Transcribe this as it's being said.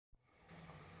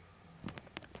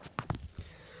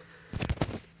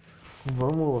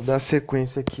Vamos dar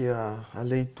sequência aqui à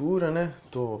leitura, né?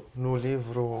 Tô no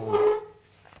livro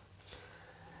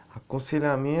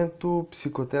Aconselhamento,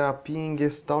 Psicoterapia em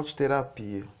Gestalt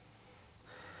Terapia.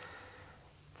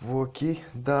 Vou aqui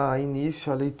dar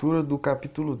início à leitura do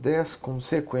capítulo 10, com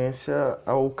sequência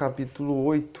ao capítulo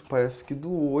 8. Parece que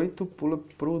do 8 pula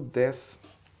pro 10.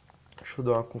 Deixa eu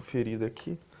dar uma conferida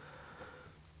aqui.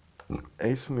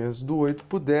 É isso mesmo, do 8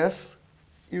 pro 10.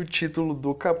 E o título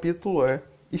do capítulo é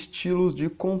Estilos de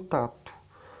Contato.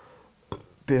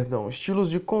 Estilos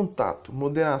de contato,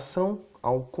 moderação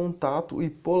ao contato e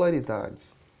polaridades.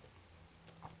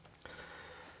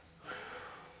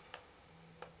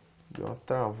 Deu uma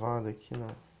travada aqui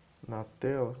na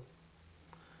tela.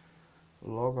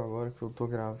 Logo agora que eu tô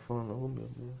gravando. Oh, meu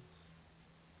Deus.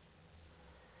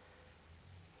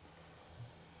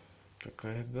 Tá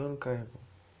carregando.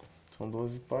 São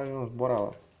 12 páginas, bora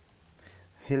lá.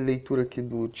 Releitura aqui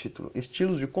do título.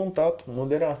 Estilos de contato,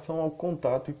 moderação ao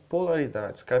contato e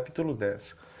polaridades. Capítulo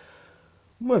 10.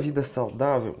 Uma vida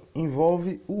saudável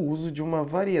envolve o uso de uma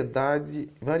variedade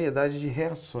de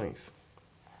reações,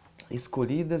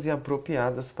 escolhidas e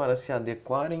apropriadas para se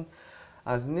adequarem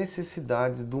às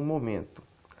necessidades do momento.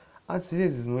 Às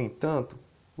vezes, no entanto,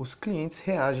 os clientes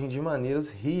reagem de maneiras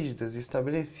rígidas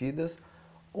estabelecidas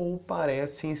ou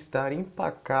parecem estar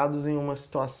empacados em uma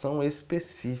situação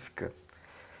específica.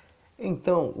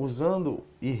 Então, usando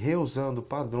e reusando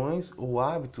padrões ou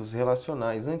hábitos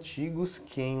relacionais antigos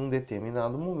que em um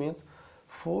determinado momento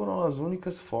foram as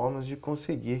únicas formas de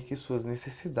conseguir que suas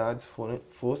necessidades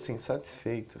fossem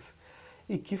satisfeitas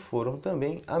e que foram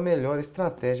também a melhor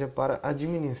estratégia para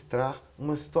administrar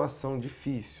uma situação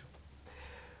difícil.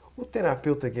 O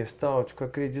terapeuta gestáltico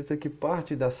acredita que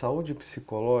parte da saúde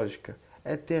psicológica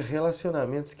é ter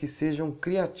relacionamentos que sejam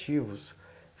criativos,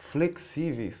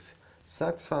 flexíveis,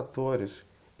 satisfatórios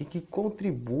e que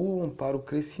contribuam para o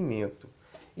crescimento.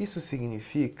 Isso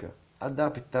significa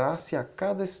adaptar-se a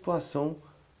cada situação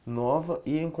nova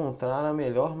e encontrar a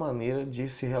melhor maneira de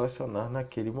se relacionar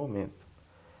naquele momento.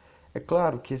 É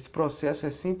claro que esse processo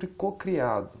é sempre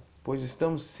co-criado, pois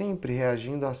estamos sempre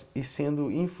reagindo e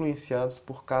sendo influenciados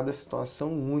por cada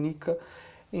situação única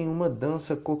em uma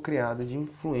dança co-criada de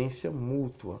influência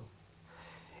mútua.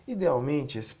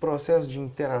 Idealmente, esse processo de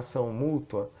interação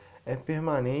mútua é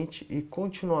permanente e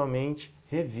continuamente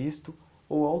revisto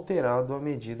ou alterado à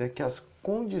medida que as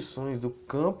condições do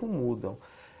campo mudam.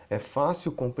 É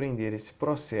fácil compreender esse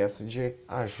processo de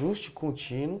ajuste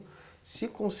contínuo se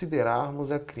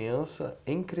considerarmos a criança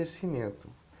em crescimento.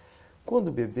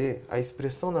 Quando bebê, a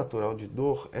expressão natural de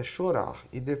dor é chorar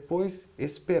e depois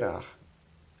esperar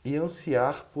e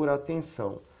ansiar por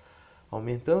atenção,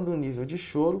 aumentando o nível de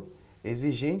choro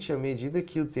exigente à medida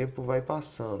que o tempo vai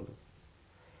passando.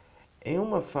 Em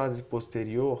uma fase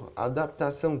posterior, a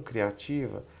adaptação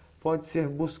criativa pode ser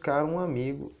buscar um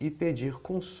amigo e pedir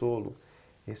consolo,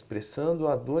 expressando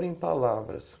a dor em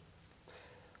palavras.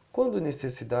 Quando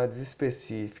necessidades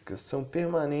específicas são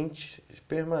permanentes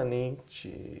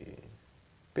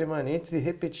e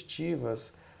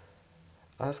repetitivas,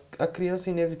 a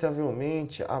criança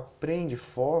inevitavelmente aprende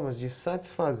formas de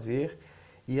satisfazer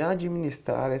e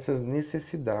administrar essas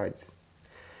necessidades.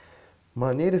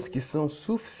 Maneiras que são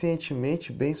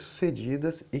suficientemente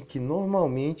bem-sucedidas e que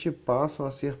normalmente passam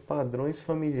a ser padrões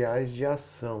familiares de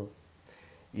ação.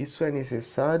 Isso é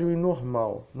necessário e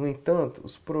normal. No entanto,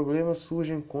 os problemas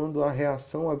surgem quando a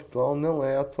reação habitual não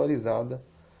é atualizada.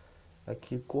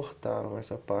 Aqui cortaram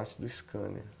essa parte do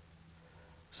scanner.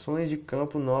 Ações de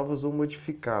campo novas ou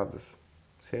modificadas.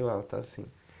 Sei lá, tá assim.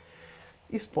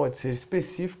 Isso pode ser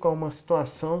específico a uma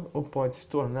situação ou pode se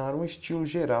tornar um estilo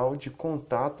geral de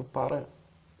contato para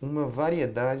uma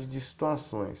variedade de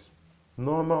situações,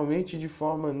 normalmente de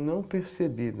forma não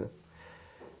percebida,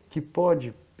 que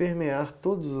pode permear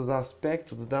todos os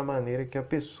aspectos da maneira que a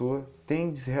pessoa tem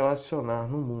de se relacionar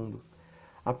no mundo.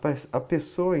 A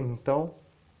pessoa, então,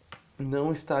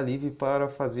 não está livre para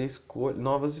fazer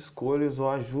novas escolhas ou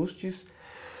ajustes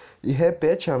e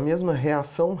repete a mesma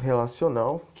reação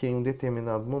relacional que em um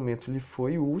determinado momento lhe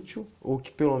foi útil, ou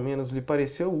que pelo menos lhe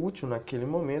pareceu útil naquele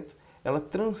momento. Ela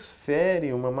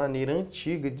transfere uma maneira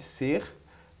antiga de ser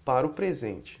para o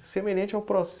presente, semelhante ao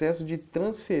processo de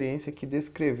transferência que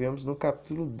descrevemos no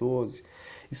capítulo 12.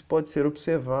 Isso pode ser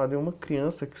observado em uma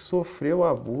criança que sofreu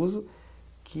abuso,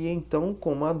 que então,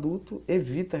 como adulto,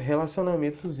 evita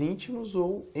relacionamentos íntimos,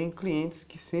 ou em clientes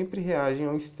que sempre reagem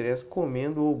ao estresse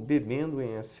comendo ou bebendo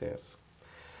em excesso.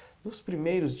 Nos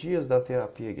primeiros dias da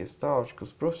terapia gestáltica,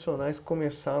 os profissionais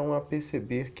começaram a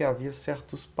perceber que havia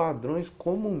certos padrões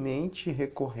comumente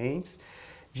recorrentes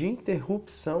de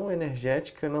interrupção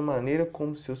energética na maneira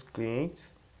como seus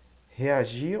clientes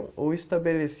reagiam ou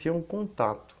estabeleciam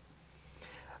contato.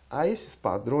 A esses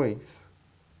padrões,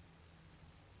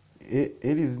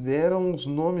 eles deram os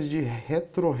nomes de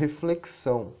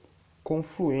retroreflexão,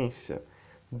 confluência,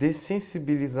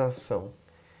 dessensibilização,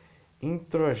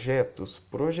 introjetos,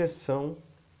 projeção,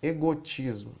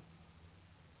 egotismo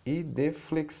e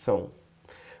deflexão,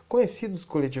 conhecidos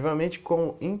coletivamente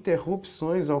como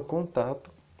interrupções ao contato.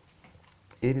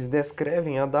 Eles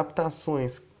descrevem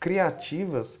adaptações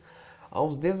criativas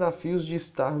aos desafios de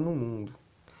estar no mundo,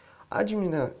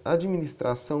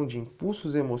 administração de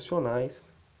impulsos emocionais,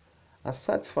 a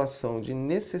satisfação de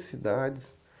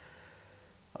necessidades,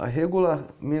 a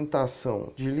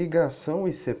regulamentação de ligação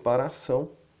e separação,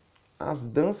 as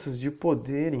danças de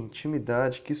poder e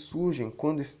intimidade que surgem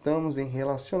quando estamos em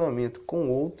relacionamento com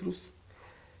outros.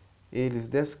 Eles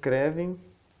descrevem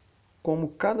como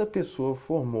cada pessoa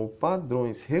formou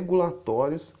padrões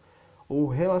regulatórios ou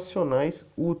relacionais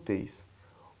úteis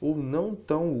ou não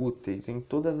tão úteis em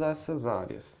todas essas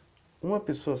áreas. Uma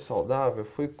pessoa saudável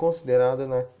foi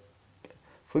considerada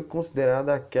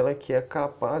aquela que é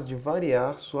capaz de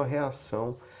variar sua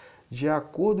reação de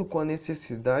acordo com a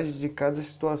necessidade de cada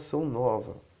situação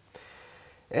nova.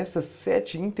 Essas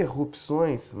 7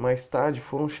 interrupções mais tarde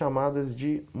foram chamadas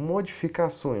de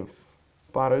modificações,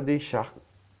 para deixar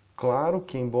claro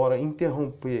que, embora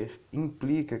interromper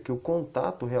implica que o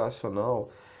contato relacional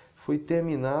foi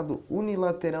terminado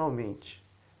unilateralmente,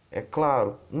 é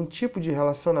claro, um tipo de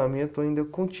relacionamento ainda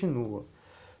continua,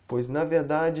 pois na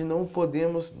verdade não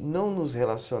podemos não nos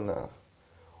relacionar.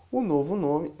 O novo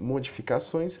nome,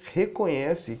 modificações,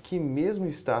 reconhece que mesmo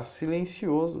estar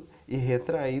silencioso e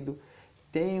retraído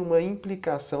tem uma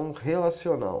implicação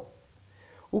relacional.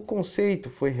 O conceito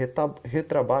foi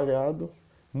retrabalhado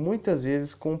muitas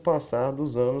vezes com o passar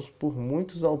dos anos por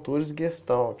muitos autores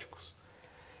gestálticos.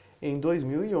 Em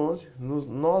 2011,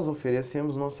 nós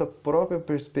oferecemos nossa própria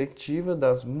perspectiva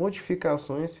das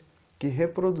modificações que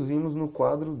reproduzimos no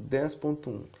quadro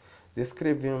 10.1,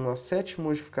 descrevendo as 7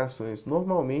 modificações,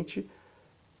 normalmente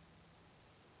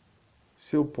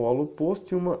seu polo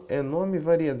oposto e uma enorme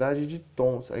variedade de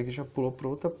tons. Aí já pulou para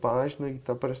outra página e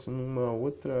está aparecendo uma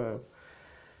outra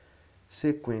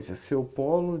sequência,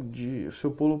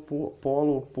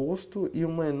 polo oposto e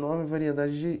uma enorme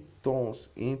variedade de tons,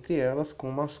 entre elas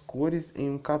como as cores em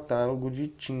um catálogo de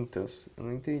tintas. Eu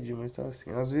não entendi, mas está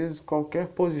assim. Às vezes qualquer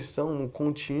posição no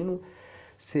contínuo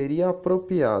seria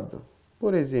apropriada.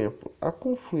 Por exemplo, a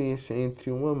confluência entre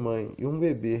uma mãe e um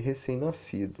bebê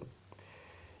recém-nascido.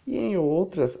 E em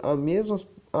outras, a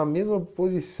mesma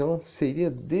posição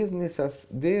seria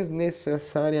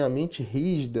desnecessariamente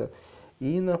rígida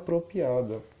e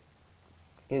inapropriada.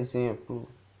 Exemplo: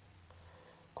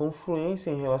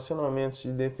 confluência em relacionamentos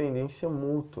de dependência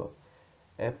mútua.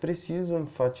 É preciso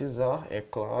enfatizar, é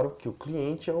claro, que o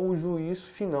cliente é o juiz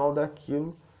final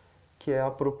daquilo que é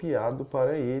apropriado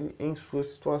para ele em sua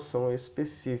situação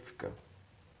específica.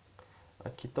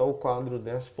 Aqui está o quadro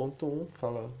 10.1,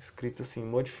 fala escrito assim: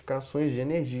 modificações de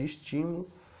energia e estímulo,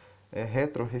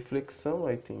 retroreflexão,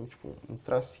 aí tem tipo um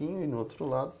tracinho, e no outro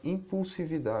lado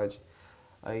impulsividade.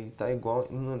 Aí está igual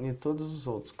em todos os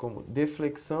outros, como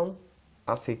deflexão,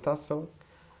 aceitação,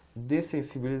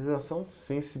 dessensibilização,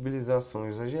 sensibilização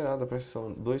exagerada,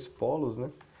 são 2 polos,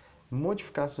 né?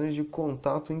 Modificações de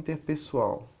contato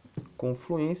interpessoal,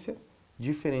 confluência,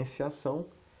 diferenciação,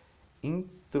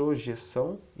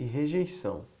 introjeção e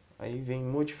rejeição. Aí vem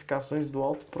modificações do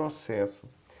autoprocesso,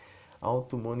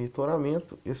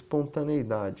 automonitoramento,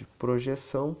 espontaneidade,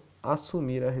 projeção,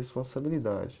 assumir a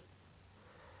responsabilidade.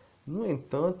 No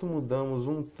entanto, mudamos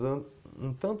um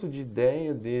tanto de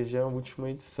ideia desde a última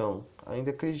edição.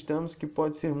 Ainda acreditamos que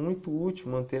pode ser muito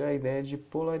útil manter a ideia de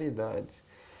polaridades.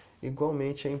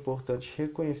 Igualmente, é importante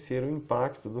reconhecer o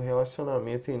impacto do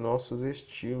relacionamento em nossos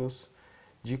estilos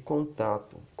de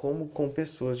contato. Como com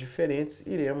pessoas diferentes,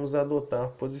 iremos adotar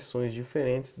posições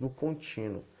diferentes do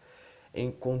contínuo.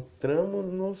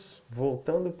 Encontramos-nos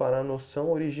voltando para a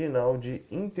noção original de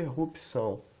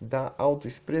interrupção da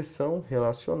autoexpressão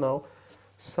relacional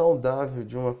saudável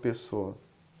de uma pessoa.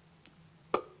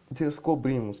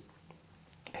 Descobrimos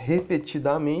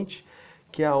repetidamente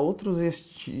que há outros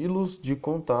estilos de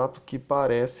contato que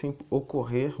parecem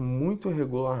ocorrer muito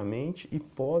regularmente e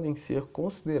podem ser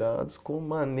considerados como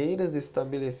maneiras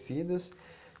estabelecidas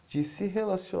de se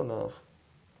relacionar.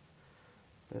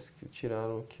 Parece que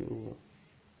tiraram aqui o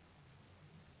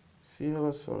se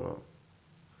relacionar.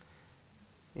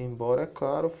 Embora,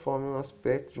 claro, forme um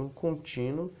aspecto de um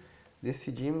contínuo,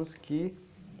 decidimos que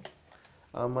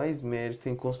há mais mérito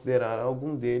em considerar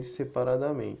algum deles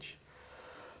separadamente.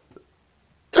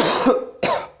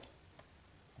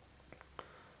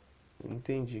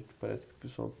 Entendi que parece que o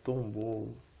pessoal tombou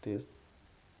o texto.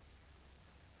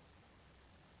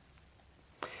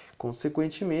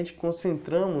 Consequentemente,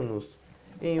 concentramos-nos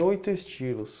em 8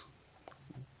 estilos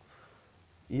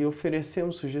e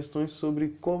oferecemos sugestões sobre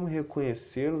como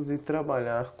reconhecê-los e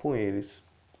trabalhar com eles.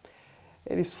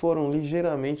 Eles foram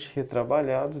ligeiramente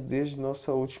retrabalhados desde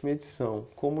nossa última edição,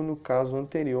 como no caso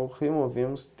anterior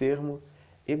removemos o termo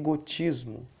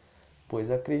egotismo, pois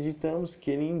acreditamos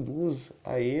que ele induz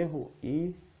a erro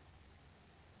e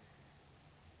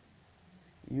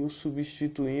o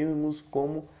substituímos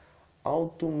como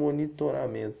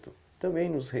automonitoramento. Também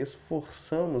nos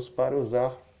esforçamos para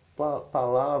usar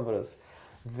palavras,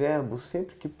 verbos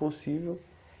sempre que possível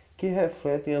que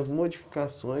refletem as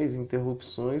modificações e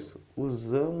interrupções.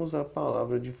 Usamos a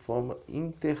palavra de forma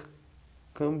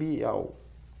intercambiável,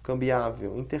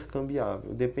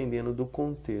 dependendo do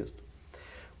contexto,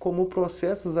 como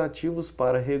processos ativos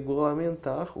para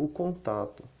regulamentar o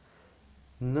contato,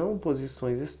 não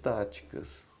posições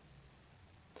estáticas.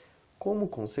 Como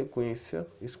consequência,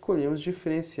 escolhemos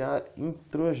diferenciar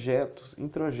introjetos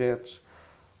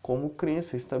como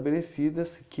crenças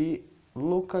estabelecidas que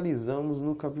localizamos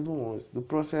no capítulo 11, do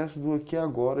processo do aqui e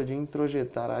agora de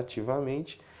introjetar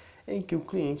ativamente, em que o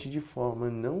cliente de forma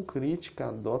não crítica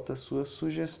adota suas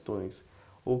sugestões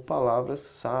ou palavras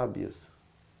sábias.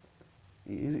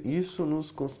 Isso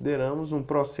nos consideramos um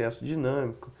processo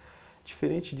dinâmico,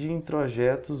 diferente de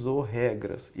introjetos ou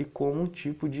regras, e como um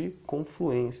tipo de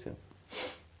confluência.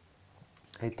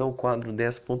 Então o quadro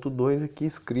 10.2 aqui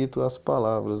escrito as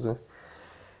palavras, né?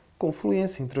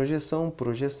 Confluência, introjeção,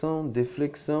 projeção,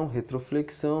 deflexão,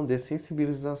 retroflexão,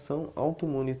 dessensibilização,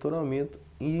 automonitoramento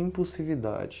e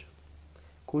impulsividade.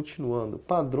 Continuando,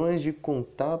 padrões de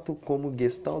contato como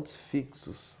gestalts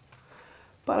fixos.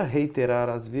 Para reiterar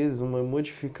às vezes uma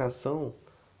modificação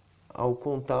ao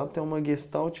contato é uma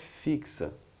gestalt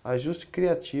fixa, ajuste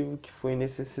criativo que foi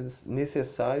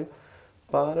necessário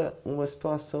para uma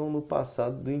situação no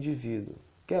passado do indivíduo,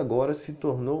 que agora se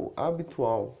tornou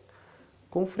habitual.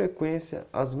 Com frequência,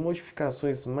 as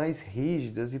modificações mais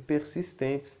rígidas e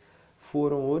persistentes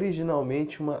foram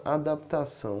originalmente uma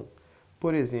adaptação.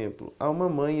 Por exemplo, a uma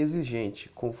mãe exigente,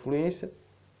 confluência,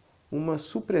 uma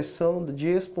supressão de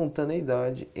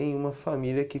espontaneidade em uma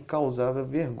família que causava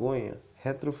vergonha,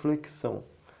 retroflexão.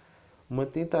 Uma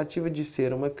tentativa de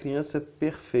ser uma criança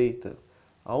perfeita,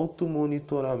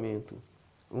 automonitoramento.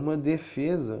 Uma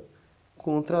defesa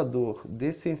contra a dor,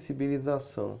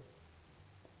 dessensibilização.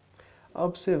 Ao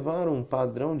observar um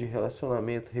padrão de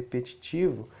relacionamento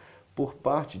repetitivo por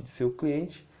parte de seu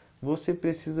cliente, você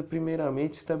precisa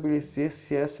primeiramente estabelecer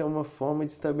se essa é uma forma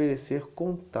de estabelecer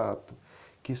contato,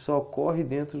 que só ocorre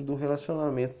dentro do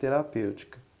relacionamento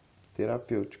terapêutico.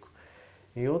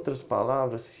 Em outras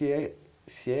palavras,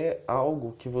 se é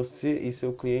algo que você e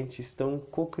seu cliente estão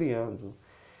co-criando.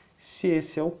 Se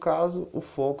esse é o caso, o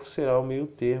foco será o meio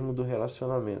termo do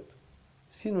relacionamento.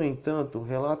 Se, no entanto, o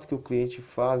relato que o cliente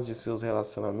faz de seus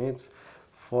relacionamentos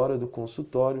fora do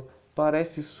consultório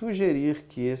parece sugerir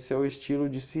que esse é o estilo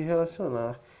de se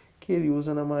relacionar que ele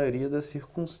usa na maioria das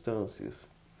circunstâncias.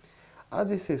 As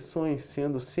exceções,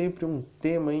 sendo sempre um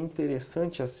tema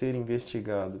interessante a ser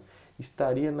investigado,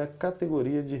 estaria na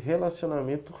categoria de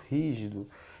relacionamento rígido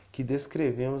que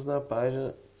descrevemos na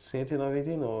página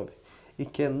 199 e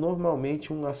que é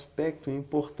normalmente um aspecto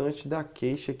importante da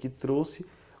queixa que trouxe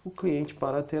o cliente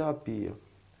para a terapia.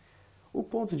 O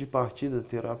ponto de partida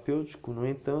terapêutico, no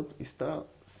entanto, está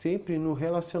sempre no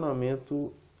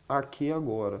relacionamento aqui e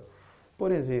agora.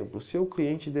 Por exemplo, seu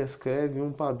cliente descreve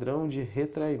um padrão de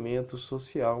retraimento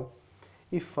social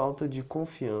e falta de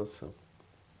confiança.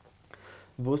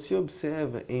 Você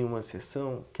observa em uma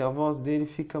sessão que a voz dele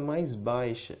fica mais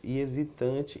baixa e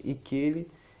hesitante e que ele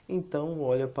então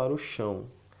olha para o chão.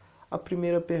 A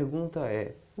primeira pergunta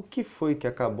é: o que foi que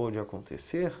acabou de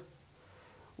acontecer?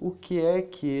 O que é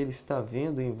que ele está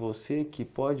vendo em você que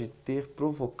pode ter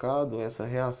provocado essa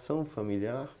reação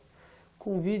familiar?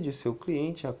 Convide seu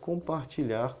cliente a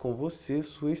compartilhar com você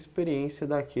sua experiência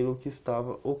daquilo que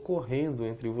estava ocorrendo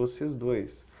entre vocês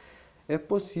dois. É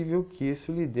possível que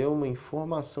isso lhe dê uma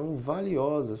informação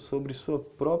valiosa sobre sua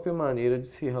própria maneira de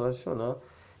se relacionar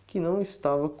que não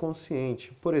estava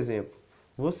consciente. Por exemplo,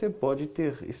 você pode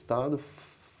ter estado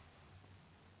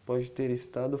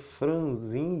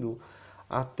franzindo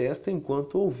a testa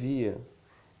enquanto ouvia.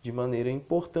 De maneira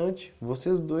importante,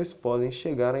 vocês dois podem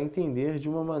chegar a entender de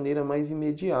uma maneira mais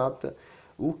imediata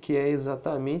o que é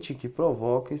exatamente que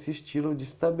provoca esse estilo de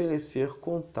estabelecer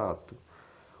contato.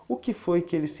 O que foi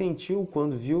que ele sentiu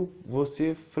quando viu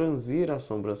você franzir as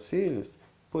sobrancelhas?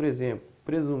 Por exemplo,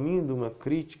 presumindo uma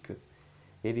crítica,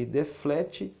 ele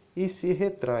deflete e se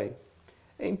retrai.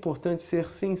 É importante ser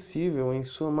sensível em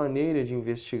sua maneira de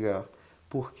investigar,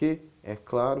 porque, é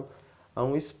claro, há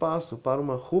um espaço para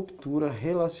uma ruptura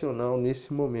relacional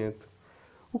nesse momento.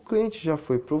 O cliente já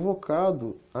foi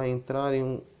provocado a entrar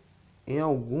em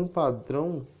algum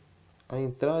padrão,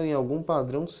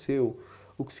 seu,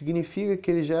 o que significa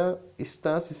que ele já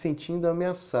está se sentindo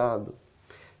ameaçado.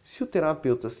 Se o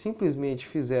terapeuta simplesmente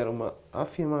fizer uma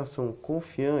afirmação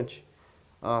confiante,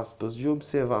 aspas, de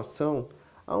observação,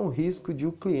 há um risco de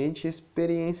o cliente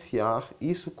experienciar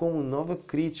isso como nova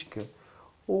crítica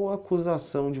ou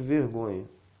acusação de vergonha.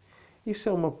 Isso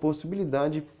é uma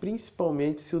possibilidade,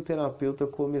 principalmente se o terapeuta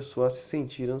começou a se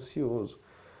sentir ansioso,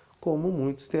 como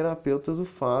muitos terapeutas o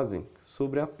fazem,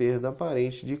 sobre a perda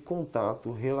aparente de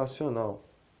contato relacional.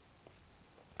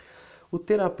 O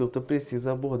terapeuta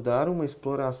precisa abordar uma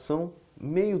exploração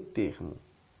meio-termo,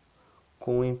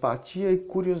 com empatia e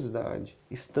curiosidade,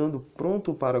 estando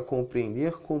pronto para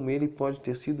compreender como ele pode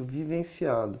ter sido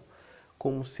vivenciado,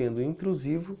 como sendo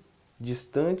intrusivo,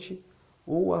 distante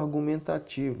ou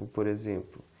argumentativo, por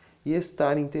exemplo, e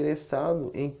estar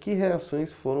interessado em que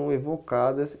reações foram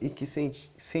evocadas e que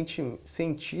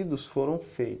sentidos foram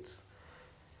feitos.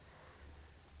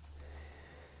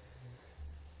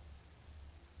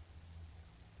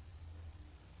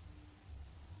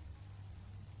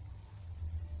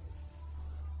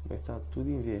 Mas tá tudo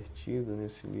invertido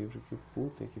nesse livro, que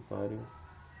puta que pariu.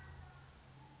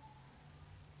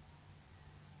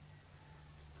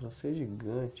 Esse troço é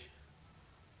gigante.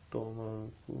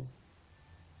 Tomando cu.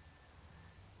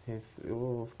 Eu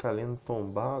vou ficar lendo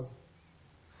tombado.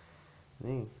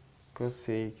 Nem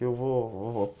cansei. Que eu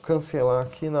vou cancelar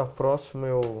aqui. Na próxima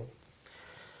eu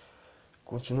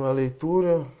continuo a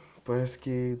leitura. Parece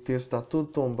que o texto está todo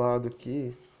tombado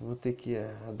aqui. Vou ter que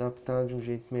adaptar de um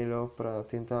jeito melhor para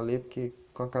tentar ler, porque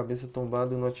com a cabeça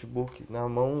tombada e o notebook na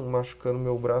mão, machucando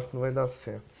meu braço, não vai dar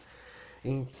certo.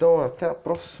 Então, até a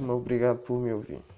próxima. Obrigado por me ouvir.